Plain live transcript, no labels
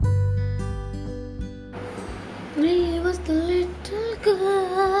Lily was the little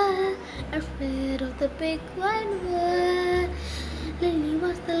girl, afraid of the big wide world. Lily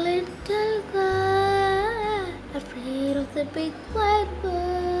was the little girl, afraid of the big wide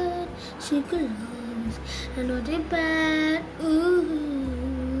world. She could lose and not be bad. Ooh.